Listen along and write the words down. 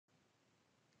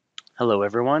Hello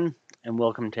everyone, and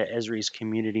welcome to Esri's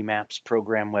Community Maps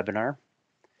Program webinar.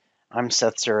 I'm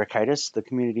Seth Sarakaitis, the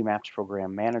Community Maps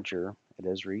Program Manager at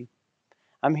Esri.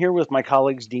 I'm here with my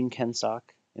colleagues Dean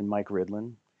Kensock and Mike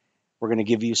Ridlin. We're going to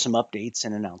give you some updates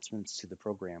and announcements to the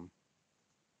program.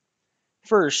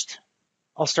 First,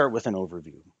 I'll start with an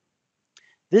overview.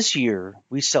 This year,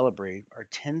 we celebrate our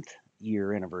 10th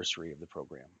year anniversary of the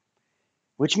program,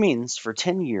 which means for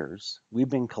 10 years, we've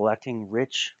been collecting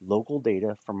rich local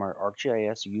data from our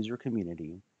ArcGIS user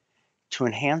community to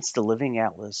enhance the Living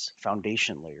Atlas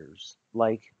foundation layers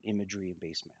like imagery and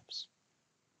base maps.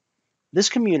 This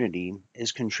community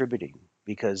is contributing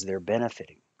because they're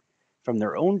benefiting from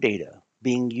their own data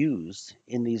being used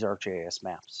in these ArcGIS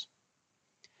maps.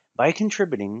 By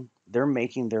contributing, they're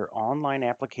making their online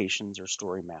applications or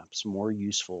story maps more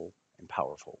useful and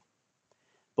powerful.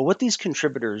 But what these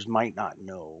contributors might not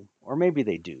know, or maybe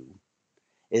they do,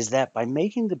 is that by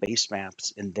making the base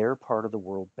maps in their part of the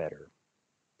world better,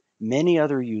 many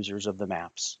other users of the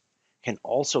maps can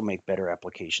also make better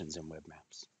applications in web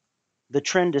maps. The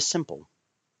trend is simple.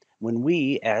 When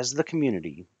we, as the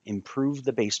community, improve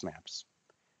the base maps,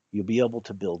 you'll be able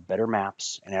to build better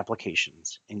maps and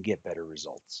applications and get better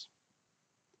results.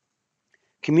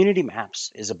 Community Maps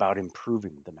is about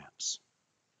improving the maps.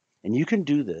 And you can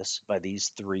do this by these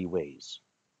three ways.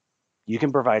 You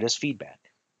can provide us feedback,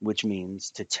 which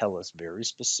means to tell us very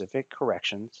specific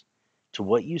corrections to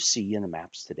what you see in the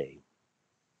maps today.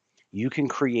 You can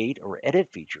create or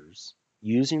edit features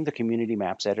using the Community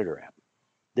Maps Editor app.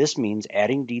 This means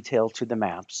adding detail to the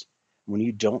maps when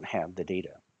you don't have the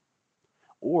data.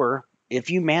 Or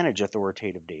if you manage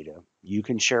authoritative data, you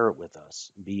can share it with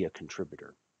us via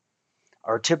contributor.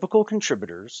 Our typical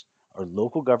contributors are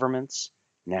local governments,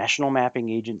 national mapping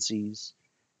agencies,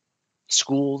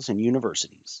 schools, and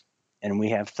universities, and we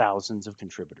have thousands of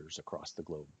contributors across the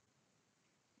globe.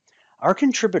 Our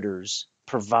contributors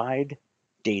provide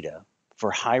data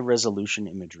for high-resolution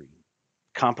imagery,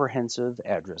 comprehensive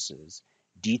addresses,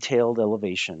 detailed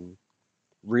elevation,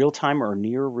 real-time or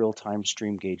near real-time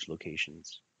stream gauge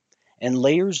locations, and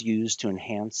layers used to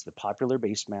enhance the popular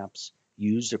base maps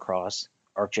used across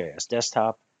ArcGIS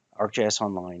Desktop, ArcGIS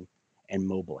Online, and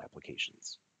mobile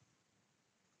applications.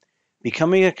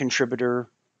 Becoming a contributor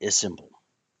is simple.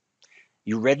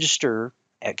 You register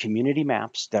at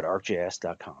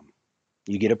communitymaps.arcgis.com.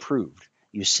 You get approved.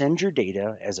 You send your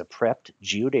data as a prepped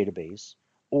geodatabase,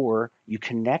 or you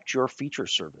connect your feature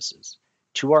services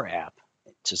to our app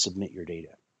to submit your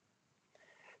data.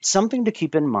 Something to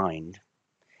keep in mind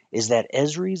is that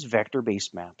Esri's vector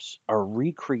base maps are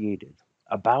recreated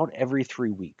about every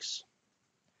 3 weeks.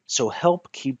 So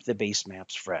help keep the base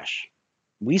maps fresh.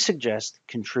 We suggest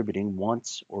contributing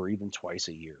once or even twice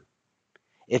a year.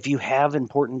 If you have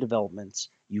important developments,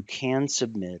 you can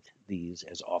submit these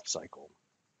as off-cycle.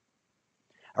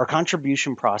 Our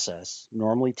contribution process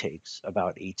normally takes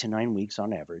about 8 to 9 weeks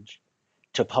on average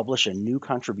to publish a new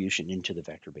contribution into the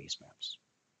vector base maps.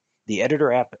 The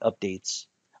editor app updates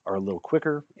are a little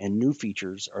quicker, and new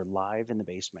features are live in the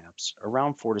base maps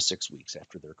around 4 to 6 weeks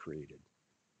after they're created.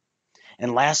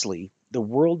 And lastly, the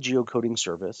World Geocoding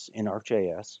Service in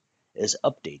ArcGIS is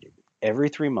updated every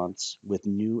 3 months with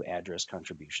new address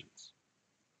contributions.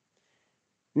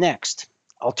 Next,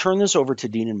 I'll turn this over to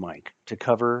Dean and Mike to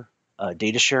cover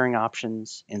data sharing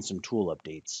options and some tool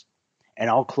updates, and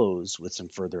I'll close with some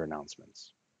further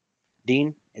announcements.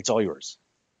 Dean, it's all yours.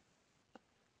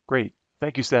 Great.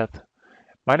 Thank you, Seth.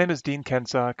 My name is Dean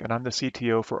Kensock, and I'm the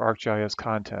CTO for ArcGIS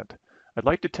Content. I'd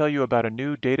like to tell you about a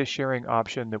new data sharing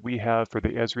option that we have for the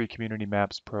Esri Community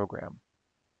Maps program.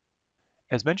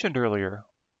 As mentioned earlier,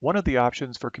 one of the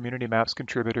options for Community Maps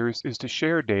contributors is to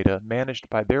share data managed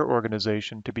by their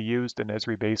organization to be used in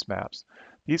Esri base maps.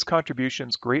 These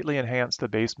contributions greatly enhance the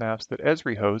base maps that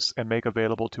Esri hosts and make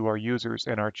available to our users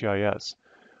in ArcGIS.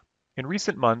 In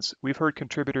recent months, we've heard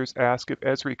contributors ask if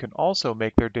Esri can also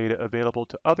make their data available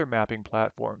to other mapping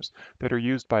platforms that are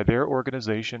used by their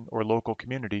organization or local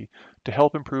community to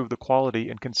help improve the quality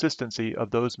and consistency of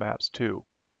those maps too.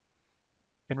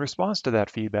 In response to that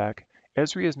feedback,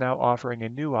 Esri is now offering a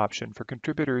new option for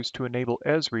contributors to enable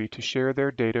Esri to share their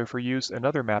data for use in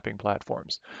other mapping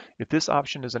platforms. If this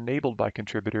option is enabled by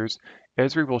contributors,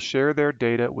 Esri will share their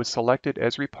data with selected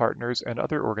Esri partners and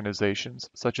other organizations,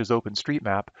 such as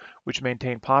OpenStreetMap, which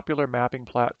maintain popular mapping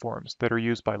platforms that are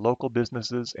used by local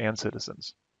businesses and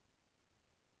citizens.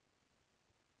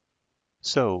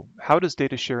 So, how does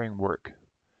data sharing work?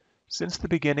 Since the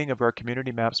beginning of our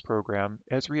Community Maps program,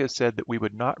 Esri has said that we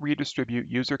would not redistribute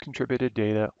user-contributed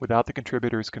data without the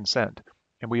contributor's consent,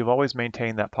 and we have always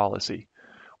maintained that policy.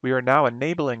 We are now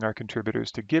enabling our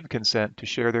contributors to give consent to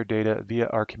share their data via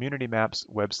our Community Maps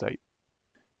website.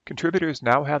 Contributors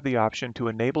now have the option to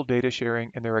enable data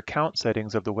sharing in their account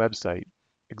settings of the website.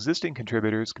 Existing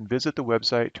contributors can visit the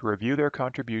website to review their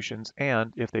contributions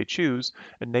and, if they choose,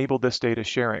 enable this data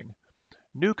sharing.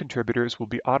 New contributors will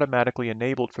be automatically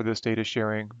enabled for this data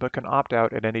sharing, but can opt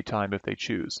out at any time if they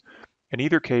choose. In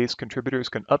either case, contributors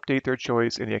can update their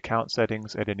choice in the account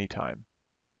settings at any time.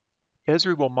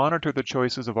 Esri will monitor the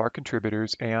choices of our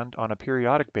contributors and, on a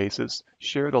periodic basis,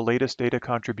 share the latest data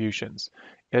contributions.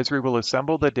 Esri will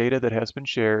assemble the data that has been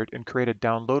shared and create a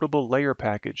downloadable layer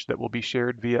package that will be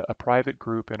shared via a private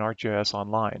group in ArcGIS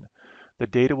Online. The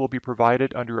data will be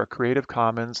provided under a Creative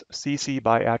Commons CC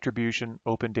by Attribution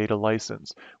Open Data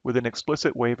License, with an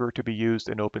explicit waiver to be used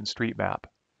in OpenStreetMap.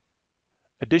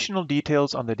 Additional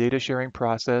details on the data sharing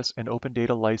process and open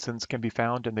data license can be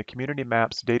found in the Community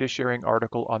Maps data sharing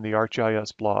article on the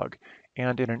ArcGIS blog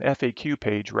and in an FAQ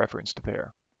page referenced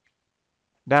there.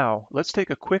 Now, let's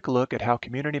take a quick look at how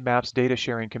Community Maps data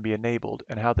sharing can be enabled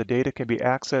and how the data can be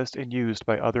accessed and used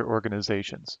by other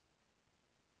organizations.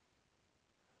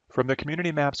 From the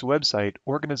Community Maps website,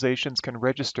 organizations can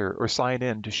register or sign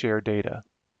in to share data.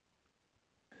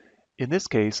 In this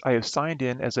case, I have signed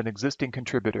in as an existing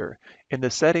contributor. In the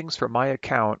settings for my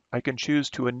account, I can choose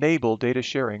to enable data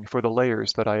sharing for the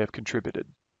layers that I have contributed.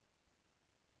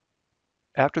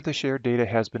 After the shared data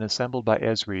has been assembled by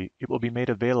Esri, it will be made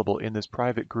available in this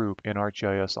private group in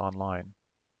ArcGIS Online.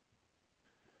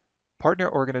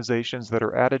 Partner organizations that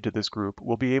are added to this group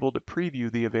will be able to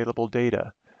preview the available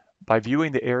data by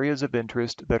viewing the areas of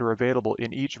interest that are available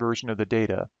in each version of the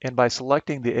data and by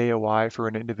selecting the AOI for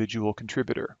an individual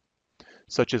contributor,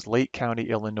 such as Lake County,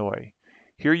 Illinois.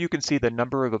 Here you can see the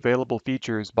number of available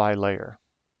features by layer.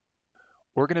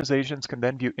 Organizations can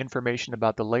then view information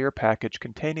about the layer package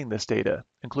containing this data,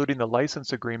 including the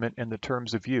license agreement and the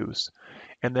terms of use,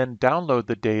 and then download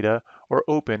the data or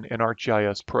open in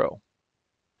ArcGIS Pro.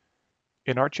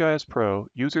 In ArcGIS Pro,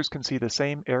 users can see the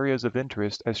same areas of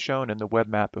interest as shown in the web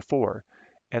map before,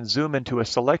 and zoom into a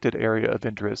selected area of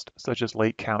interest, such as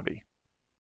Lake County.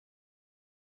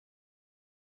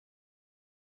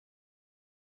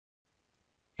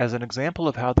 As an example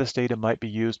of how this data might be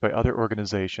used by other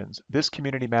organizations, this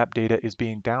community map data is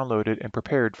being downloaded and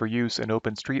prepared for use in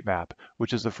OpenStreetMap,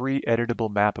 which is a free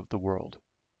editable map of the world.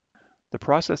 The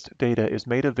processed data is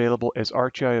made available as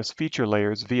ArcGIS feature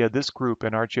layers via this group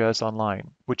in ArcGIS Online,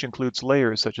 which includes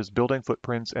layers such as building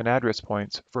footprints and address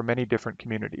points for many different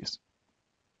communities.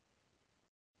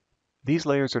 These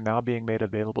layers are now being made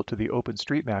available to the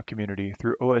OpenStreetMap community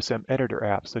through OSM editor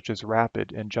apps such as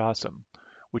Rapid and JOSM,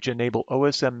 which enable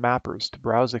OSM mappers to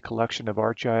browse a collection of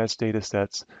ArcGIS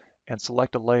datasets and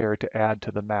select a layer to add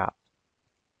to the map.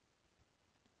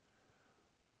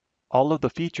 All of the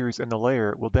features in the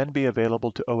layer will then be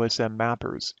available to OSM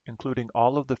mappers, including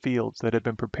all of the fields that have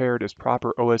been prepared as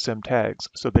proper OSM tags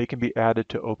so they can be added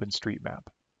to OpenStreetMap.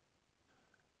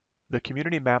 The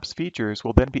Community Maps features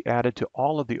will then be added to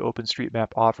all of the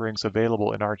OpenStreetMap offerings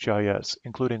available in ArcGIS,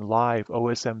 including live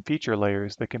OSM feature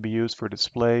layers that can be used for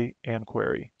display and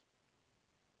query,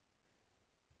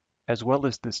 as well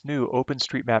as this new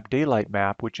OpenStreetMap Daylight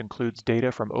map, which includes data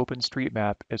from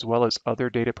OpenStreetMap as well as other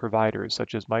data providers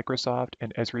such as Microsoft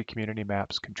and Esri Community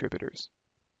Maps contributors.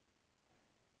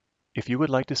 If you would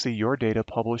like to see your data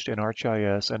published in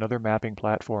ArcGIS and other mapping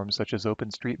platforms such as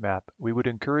OpenStreetMap, we would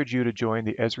encourage you to join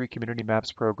the Esri Community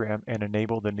Maps program and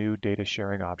enable the new data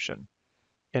sharing option.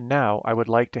 And now I would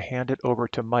like to hand it over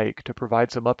to Mike to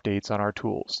provide some updates on our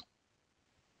tools.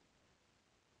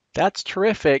 That's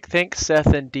terrific. Thanks,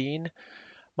 Seth and Dean.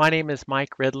 My name is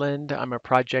Mike Redland. I'm a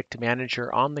project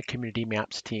manager on the Community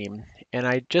Maps team, and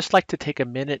I'd just like to take a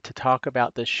minute to talk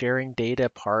about the sharing data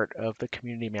part of the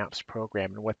Community Maps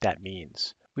program and what that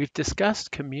means. We've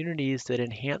discussed communities that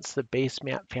enhance the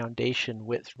Basemap foundation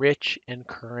with rich and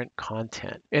current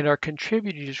content, and our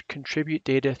contributors contribute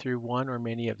data through one or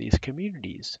many of these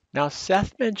communities. Now,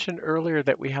 Seth mentioned earlier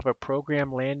that we have a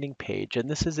program landing page, and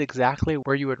this is exactly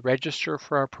where you would register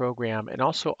for our program and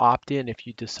also opt in if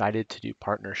you decided to do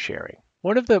partner sharing.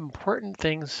 One of the important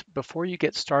things before you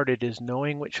get started is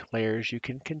knowing which layers you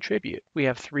can contribute. We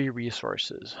have 3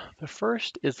 resources. The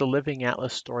first is the Living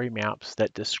Atlas story maps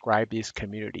that describe these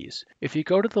communities. If you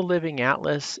go to the Living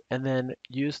Atlas and then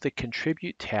use the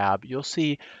Contribute tab, you'll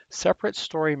see separate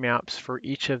story maps for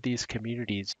each of these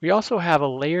communities. We also have a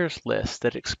layers list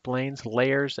that explains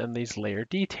layers and these layer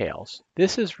details.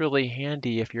 This is really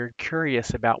handy if you're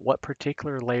curious about what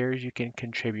particular layers you can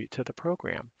contribute to the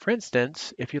program. For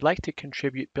instance, if you'd like to contribute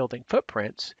contribute building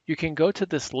footprints, you can go to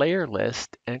this layer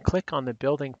list and click on the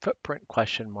building footprint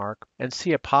question mark and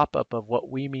see a pop-up of what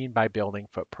we mean by building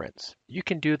footprints. You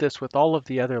can do this with all of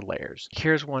the other layers.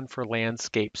 Here's one for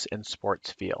landscapes and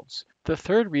sports fields. The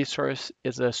third resource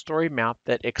is a story map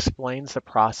that explains the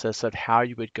process of how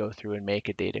you would go through and make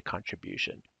a data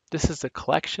contribution. This is a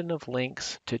collection of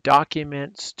links to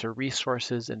documents, to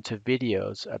resources, and to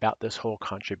videos about this whole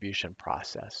contribution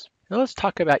process. Now let's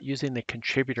talk about using the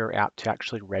contributor app to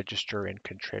actually register and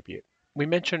contribute. We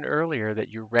mentioned earlier that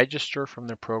you register from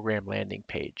the program landing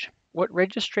page. What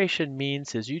registration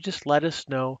means is you just let us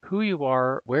know who you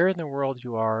are, where in the world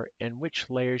you are, and which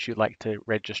layers you'd like to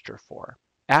register for.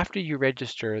 After you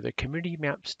register, the Community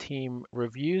Maps team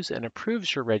reviews and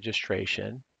approves your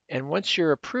registration. And once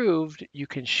you're approved, you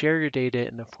can share your data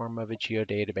in the form of a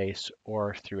geodatabase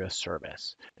or through a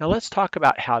service. Now let's talk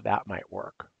about how that might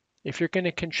work. If you're going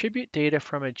to contribute data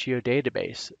from a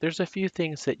geodatabase, there's a few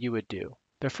things that you would do.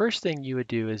 The first thing you would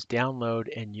do is download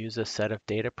and use a set of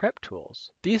data prep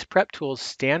tools. These prep tools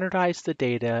standardize the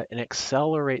data and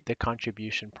accelerate the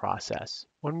contribution process.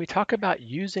 When we talk about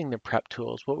using the prep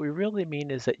tools, what we really mean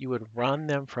is that you would run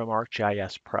them from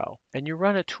ArcGIS Pro. And you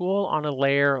run a tool on a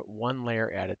layer, one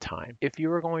layer at a time. If you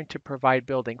were going to provide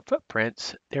building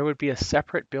footprints, there would be a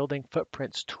separate building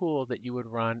footprints tool that you would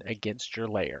run against your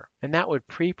layer. And that would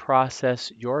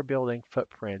pre-process your building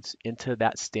footprints into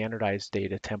that standardized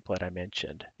data template I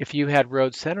mentioned. If you had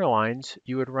road center lines,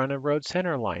 you would run a road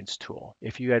center lines tool.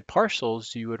 If you had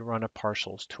parcels, you would run a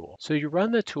parcels tool. So you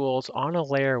run the tools on a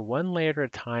layer, one layer at a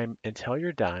time until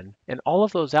you're done, and all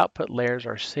of those output layers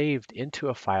are saved into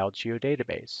a file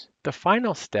geodatabase. The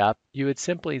final step, you would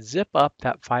simply zip up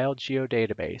that file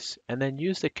geodatabase and then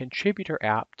use the contributor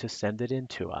app to send it in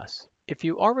to us. If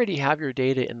you already have your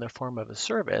data in the form of a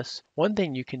service, one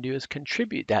thing you can do is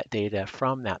contribute that data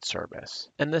from that service.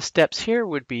 And the steps here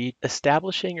would be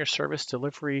establishing your service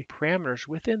delivery parameters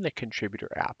within the contributor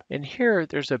app. And here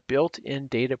there's a built-in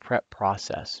data prep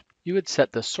process. You would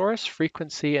set the source,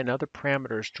 frequency, and other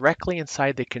parameters directly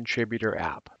inside the contributor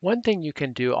app. One thing you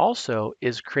can do also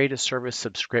is create a service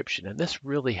subscription, and this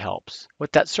really helps.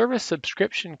 What that service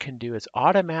subscription can do is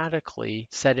automatically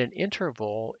set an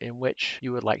interval in which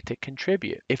you would like to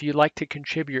contribute. If you'd like to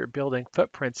contribute building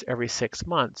footprints every 6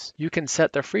 months, you can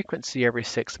set the frequency every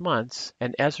 6 months,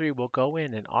 and Esri will go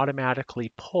in and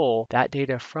automatically pull that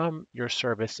data from your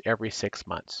service every 6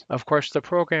 months. Of course, the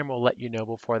program will let you know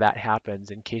before that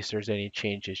happens in case there's any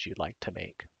changes you'd like to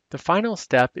make. The final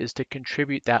step is to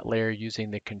contribute that layer using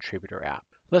the contributor app.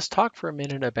 Let's talk for a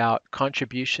minute about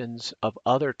contributions of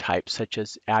other types such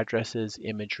as addresses,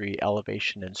 imagery,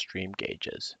 elevation, and stream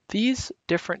gauges. These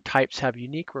different types have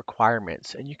unique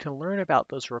requirements, and you can learn about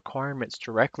those requirements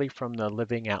directly from the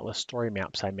Living Atlas story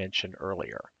maps I mentioned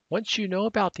earlier. Once you know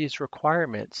about these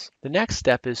requirements, the next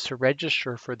step is to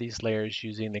register for these layers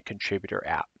using the contributor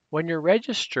app. When you're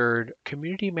registered,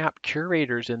 community map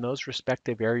curators in those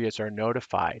respective areas are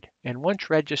notified, and once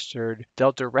registered,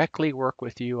 they'll directly work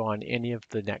with you on any of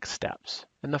the next steps.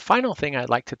 And the final thing I'd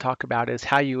like to talk about is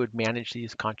how you would manage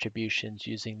these contributions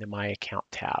using the My Account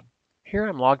tab. Here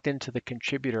I'm logged into the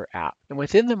contributor app, and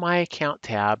within the My Account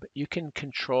tab, you can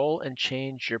control and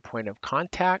change your point of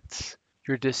contacts,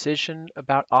 your decision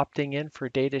about opting in for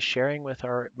data sharing with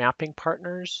our mapping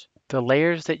partners, the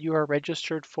layers that you are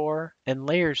registered for, and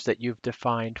layers that you've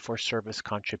defined for service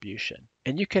contribution.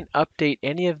 And you can update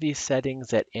any of these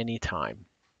settings at any time.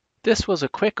 This was a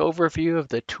quick overview of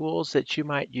the tools that you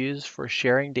might use for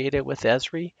sharing data with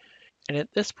Esri. And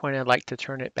at this point, I'd like to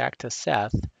turn it back to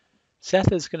Seth.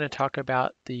 Seth is going to talk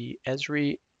about the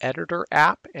Esri Editor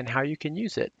app and how you can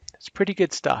use it. It's pretty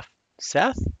good stuff.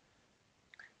 Seth?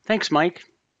 Thanks, Mike.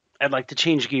 I'd like to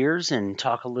change gears and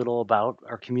talk a little about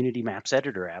our Community Maps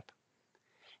Editor app.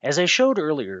 As I showed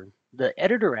earlier, the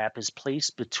Editor app is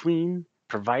placed between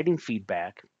providing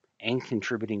feedback and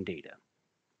contributing data.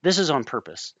 This is on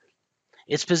purpose.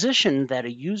 It's positioned that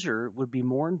a user would be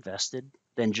more invested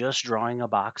than just drawing a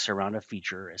box around a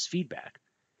feature as feedback,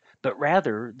 but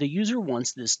rather the user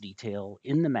wants this detail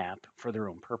in the map for their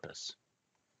own purpose.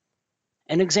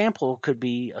 An example could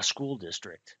be a school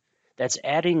district that's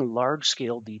adding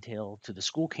large-scale detail to the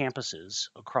school campuses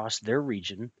across their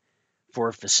region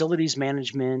for facilities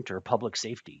management or public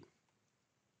safety.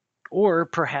 Or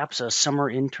perhaps a summer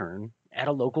intern at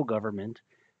a local government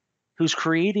who's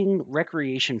creating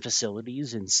recreation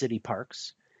facilities in city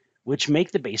parks, which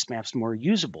make the base maps more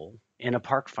usable in a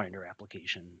Park Finder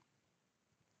application.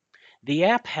 The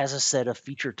app has a set of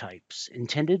feature types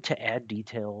intended to add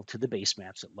detail to the base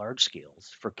maps at large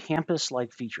scales for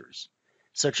campus-like features,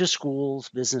 such as schools,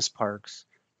 business parks,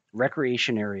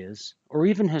 recreation areas, or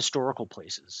even historical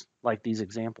places like these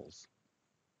examples.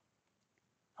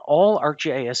 All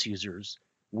ArcGIS users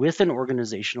with an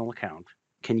organizational account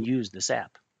can use this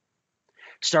app.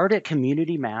 Start at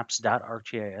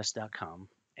communitymaps.arcgis.com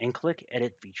and click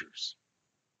Edit Features.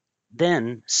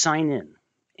 Then sign in,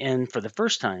 and for the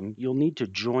first time, you'll need to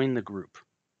join the group.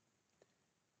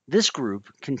 This group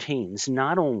contains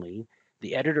not only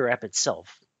the editor app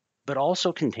itself, but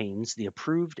also contains the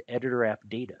approved editor app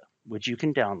data, which you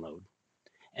can download,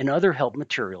 and other help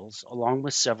materials along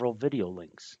with several video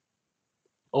links.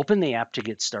 Open the app to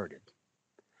get started.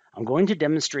 I'm going to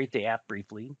demonstrate the app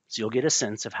briefly so you'll get a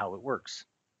sense of how it works.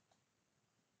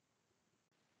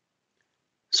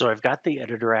 So I've got the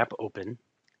editor app open,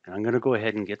 and I'm going to go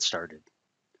ahead and get started.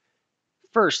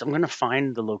 First, I'm going to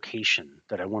find the location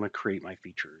that I want to create my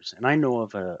features, and I know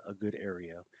of a good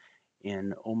area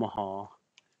in Omaha,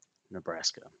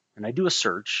 Nebraska. And I do a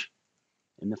search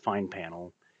in the Find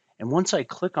panel, and once I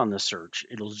click on the search,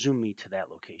 it'll zoom me to that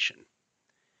location.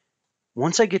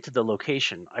 Once I get to the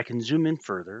location, I can zoom in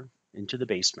further into the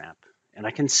base map, and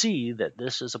I can see that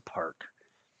this is a park.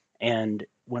 And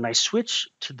when I switch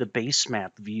to the base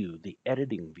map view, the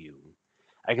editing view,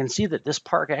 I can see that this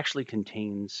park actually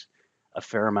contains a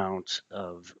fair amount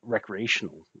of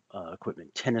recreational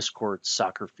equipment, tennis courts,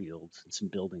 soccer fields, and some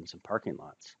buildings and parking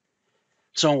lots.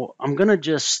 So I'm going to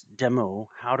just demo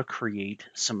how to create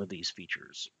some of these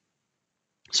features.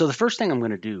 So the first thing I'm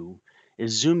going to do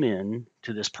is zoom in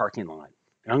to this parking lot,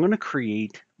 and I'm going to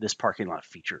create this parking lot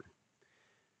feature.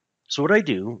 So what I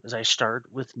do is I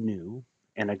start with New,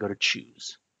 and I go to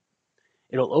Choose.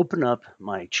 It'll open up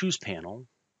my Choose panel,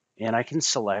 and I can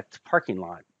select Parking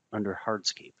Lot under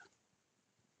Hardscape.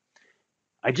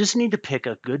 I just need to pick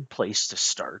a good place to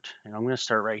start, and I'm going to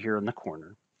start right here in the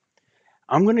corner.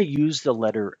 I'm going to use the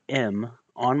letter M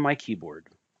on my keyboard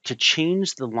to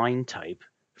change the line type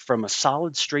from a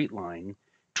solid straight line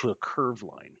to a curved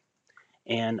line.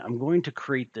 And I'm going to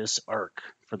create this arc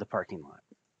for the parking lot.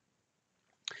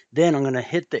 Then I'm going to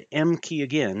hit the M key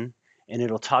again, and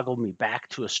it'll toggle me back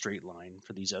to a straight line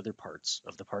for these other parts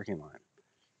of the parking lot.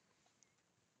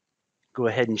 Go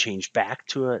ahead and change back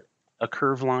to a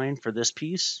curved line for this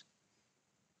piece.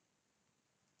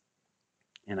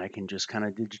 And I can just kind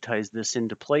of digitize this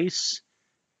into place.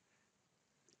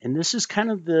 And this is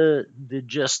kind of the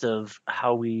gist of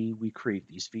how we create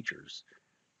these features.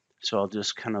 So I'll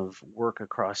just kind of work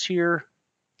across here.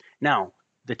 Now,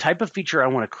 the type of feature I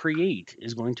want to create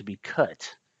is going to be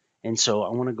cut. And so I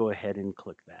want to go ahead and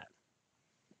click that.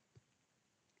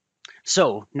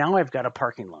 So now I've got a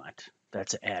parking lot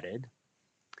that's added.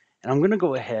 And I'm going to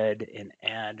go ahead and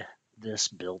add this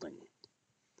building.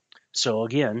 So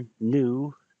again,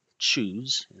 New,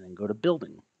 Choose, and then go to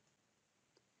Building.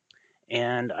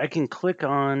 And I can click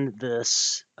on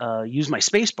this, use my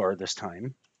spacebar this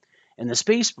time, and the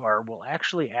spacebar will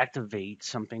actually activate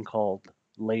something called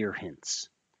layer hints.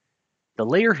 The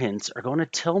layer hints are going to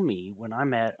tell me when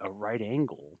I'm at a right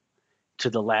angle to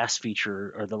the last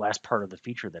feature or the last part of the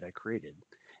feature that I created.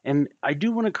 And I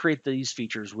do want to create these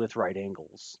features with right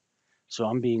angles. So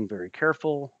I'm being very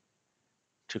careful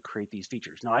to create these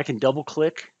features. Now I can double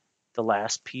click the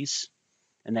last piece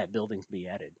and that building can be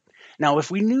added. Now,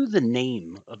 if we knew the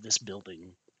name of this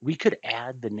building, we could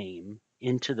add the name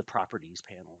into the properties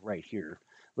panel right here.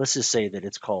 Let's just say that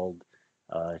it's called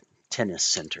Tennis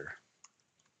Center.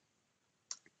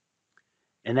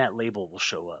 And that label will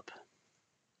show up.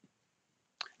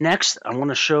 Next, I want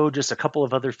to show just a couple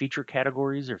of other feature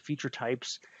categories or feature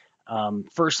types.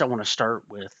 First, I want to start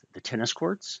with the tennis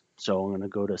courts. So I'm going to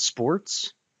go to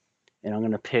Sports, and I'm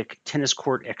going to pick tennis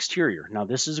court exterior. Now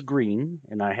this is green,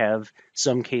 and I have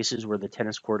some cases where the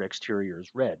tennis court exterior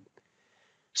is red.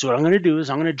 So what I'm going to do is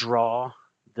I'm going to draw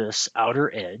this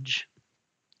outer edge,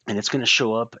 and it's going to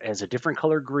show up as a different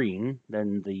color green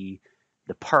than the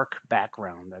park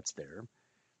background that's there.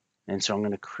 And so I'm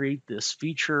going to create this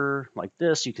feature like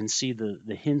this. You can see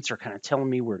the hints are kind of telling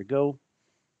me where to go.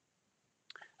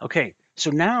 Okay,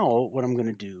 so now what I'm going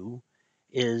to do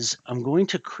is I'm going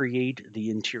to create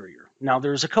the interior. Now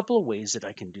there's a couple of ways that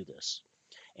I can do this.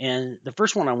 And the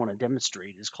first one I want to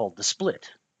demonstrate is called the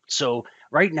split. So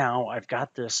right now I've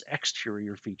got this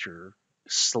exterior feature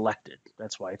selected.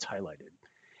 That's why it's highlighted.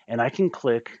 And I can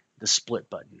click the split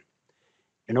button.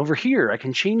 And over here, I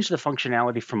can change the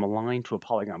functionality from a line to a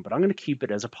polygon, but I'm going to keep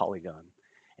it as a polygon.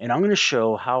 And I'm going to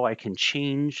show how I can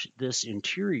change this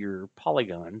interior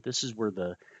polygon. This is where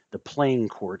the playing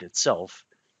court itself,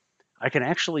 I can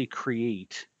actually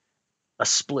create a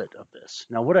split of this.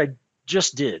 Now what I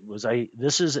just did was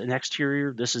this is an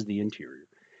exterior, this is the interior.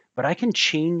 But I can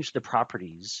change the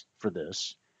properties for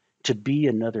this to be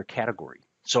another category.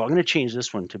 So I'm going to change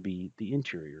this one to be the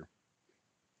interior.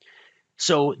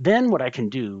 So then what I can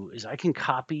do is I can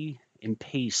copy and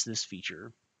paste this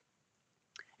feature,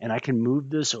 and I can move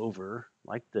this over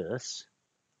like this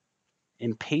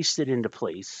and paste it into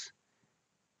place,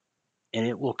 and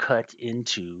it will cut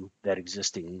into that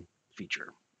existing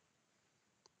feature.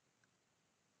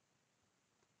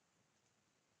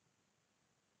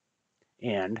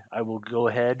 And I will go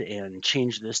ahead and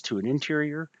change this to an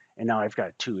interior, and now I've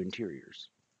got two interiors.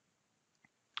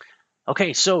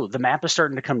 Okay, so the map is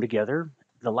starting to come together.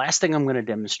 The last thing I'm going to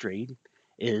demonstrate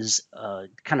is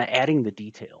kind of adding the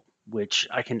detail, which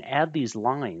I can add these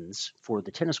lines for the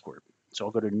tennis court. So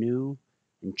I'll go to New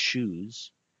and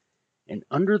Choose. And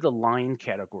under the line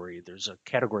category, there's a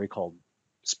category called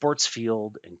Sports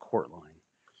Field and Court Line.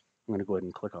 I'm going to go ahead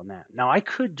and click on that. Now I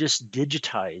could just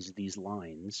digitize these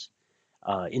lines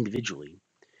individually,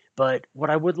 but what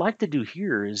I would like to do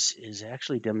here is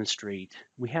actually demonstrate.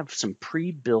 We have some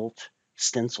pre-built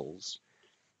stencils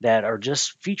that are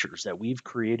just features that we've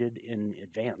created in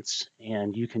advance,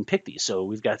 and you can pick these. So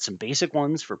we've got some basic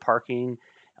ones for parking.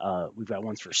 We've got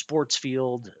ones for sports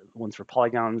field, ones for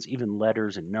polygons, even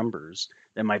letters and numbers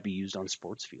that might be used on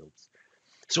sports fields.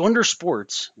 So under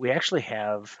sports, we actually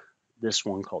have this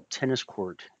one called tennis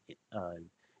court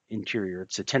interior.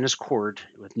 It's a tennis court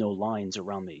with no lines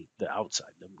around the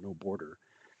outside, no border.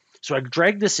 So I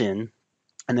drag this in,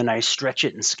 and then I stretch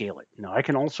it and scale it. Now I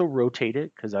can also rotate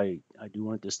it because I do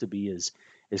want this to be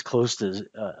as close to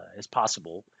as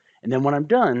possible. And then when I'm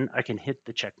done, I can hit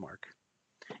the check mark.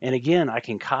 And again, I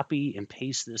can copy and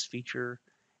paste this feature,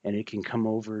 and it can come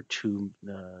over to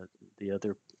the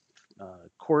other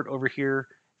court over here.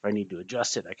 If I need to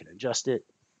adjust it, I can adjust it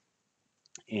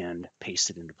and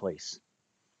paste it into place.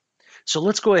 So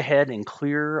let's go ahead and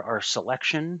clear our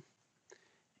selection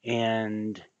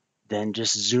and then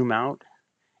just zoom out.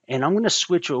 And I'm going to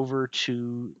switch over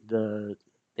to the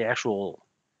actual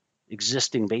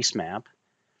existing base map,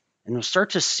 and we'll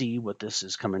start to see what this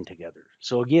is coming together.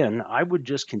 So again, I would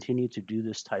just continue to do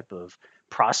this type of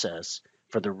process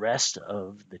for the rest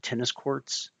of the tennis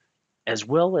courts, as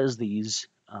well as these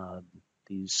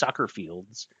soccer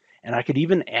fields. And I could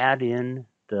even add in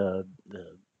the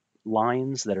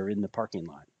lines that are in the parking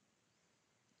lot.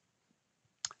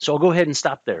 So I'll go ahead and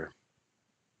stop there.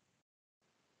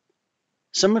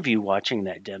 Some of you watching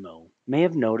that demo may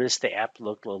have noticed the app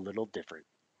looked a little different.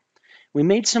 We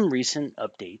made some recent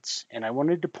updates, and I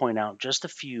wanted to point out just a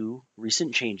few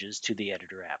recent changes to the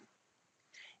editor app.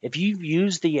 If you've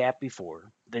used the app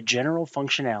before, the general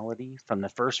functionality from the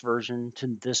first version to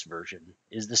this version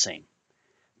is the same.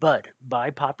 But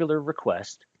by popular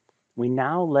request, we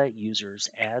now let users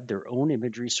add their own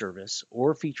imagery service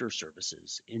or feature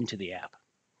services into the app.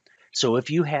 So if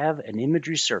you have an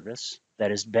imagery service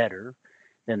that is better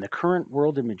than the current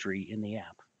world imagery in the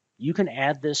app, you can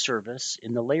add this service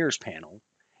in the Layers panel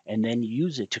and then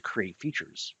use it to create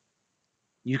features.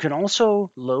 You can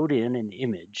also load in an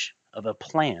image of a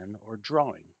plan or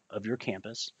drawing of your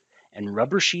campus and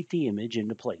rubber sheet the image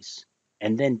into place,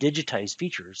 and then digitize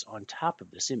features on top of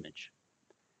this image.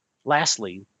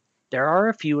 Lastly, there are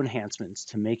a few enhancements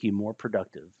to make you more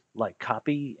productive, like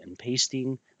copy and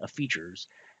pasting of features,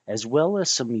 as well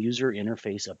as some user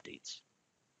interface updates.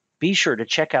 Be sure to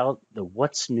check out the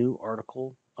What's New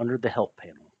article under the Help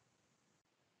panel.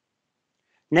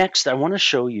 Next, I want to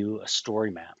show you a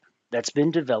story map that's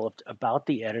been developed about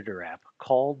the editor app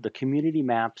called the Community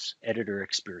Maps Editor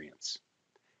Experience.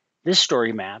 This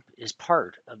story map is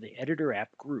part of the editor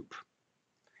app group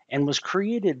and was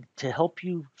created to help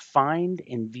you find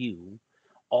and view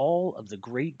all of the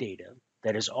great data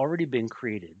that has already been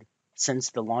created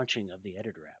since the launching of the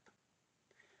editor app.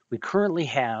 We currently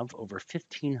have over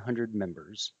 1,500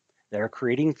 members that are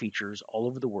creating features all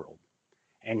over the world,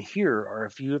 and here are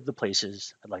a few of the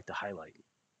places I'd like to highlight.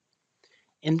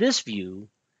 In this view,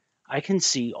 I can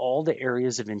see all the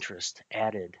areas of interest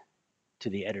added to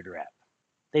the editor app.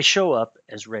 They show up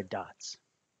as red dots.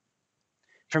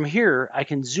 From here, I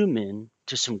can zoom in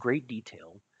to some great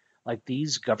detail, like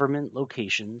these government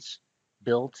locations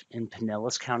built in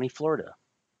Pinellas County, Florida.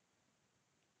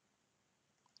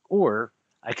 Or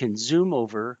I can zoom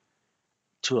over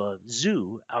to a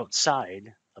zoo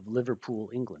outside of Liverpool,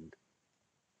 England.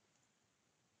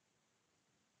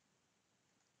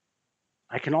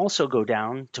 I can also go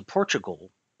down to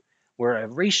Portugal, where a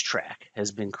racetrack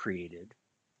has been created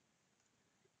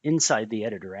inside the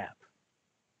editor app.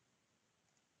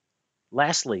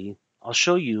 Lastly, I'll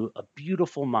show you a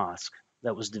beautiful mosque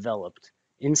that was developed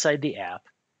inside the app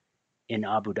in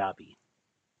Abu Dhabi.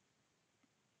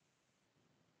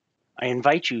 I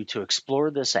invite you to explore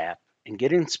this app and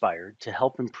get inspired to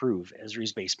help improve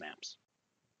Esri's base maps.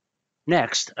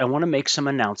 Next, I want to make some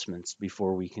announcements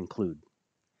before we conclude.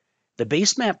 The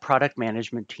Basemap product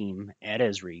management team at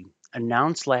Esri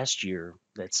announced last year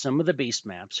that some of the base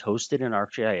maps hosted in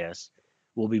ArcGIS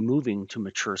will be moving to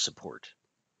mature support.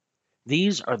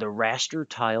 These are the raster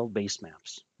tiled base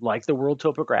maps, like the World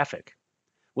Topographic,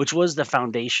 which was the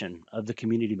foundation of the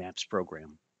Community Maps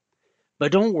program.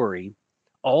 But don't worry,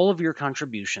 all of your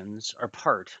contributions are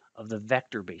part of the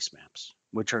vector base maps,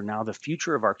 which are now the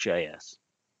future of ArcGIS,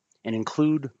 and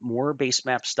include more base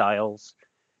map styles.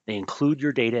 They include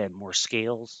your data at more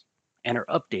scales and are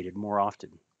updated more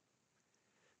often.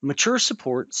 Mature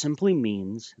support simply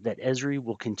means that Esri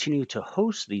will continue to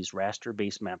host these raster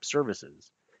base map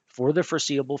services for the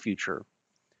foreseeable future,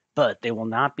 but they will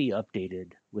not be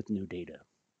updated with new data.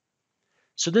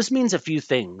 So this means a few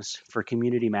things for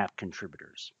community map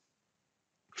contributors.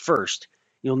 First,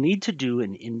 you'll need to do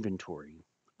an inventory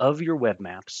of your web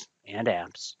maps and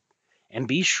apps and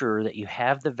be sure that you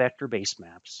have the vector base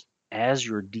maps as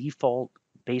your default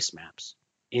base maps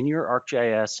in your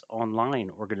ArcGIS Online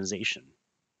organization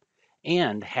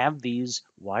and have these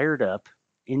wired up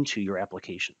into your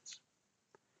applications.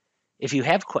 If you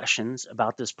have questions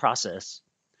about this process,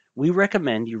 we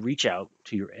recommend you reach out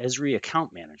to your Esri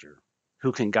account manager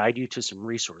who can guide you to some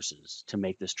resources to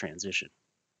make this transition.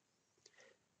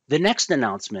 The next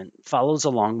announcement follows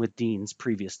along with Dean's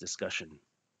previous discussion.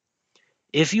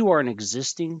 If you are an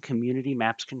existing Community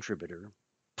Maps contributor,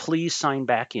 please sign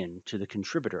back in to the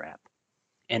Contributor app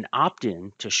and opt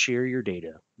in to share your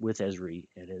data with Esri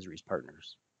and Esri's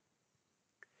partners.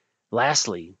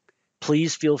 Lastly,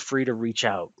 please feel free to reach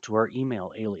out to our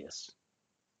email alias.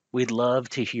 We'd love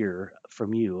to hear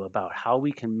from you about how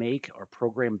we can make our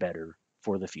program better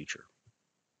for the future.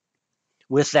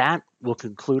 With that, we'll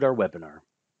conclude our webinar.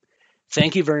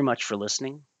 Thank you very much for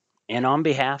listening, and on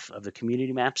behalf of the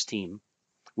Community Maps team,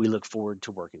 we look forward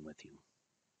to working with you.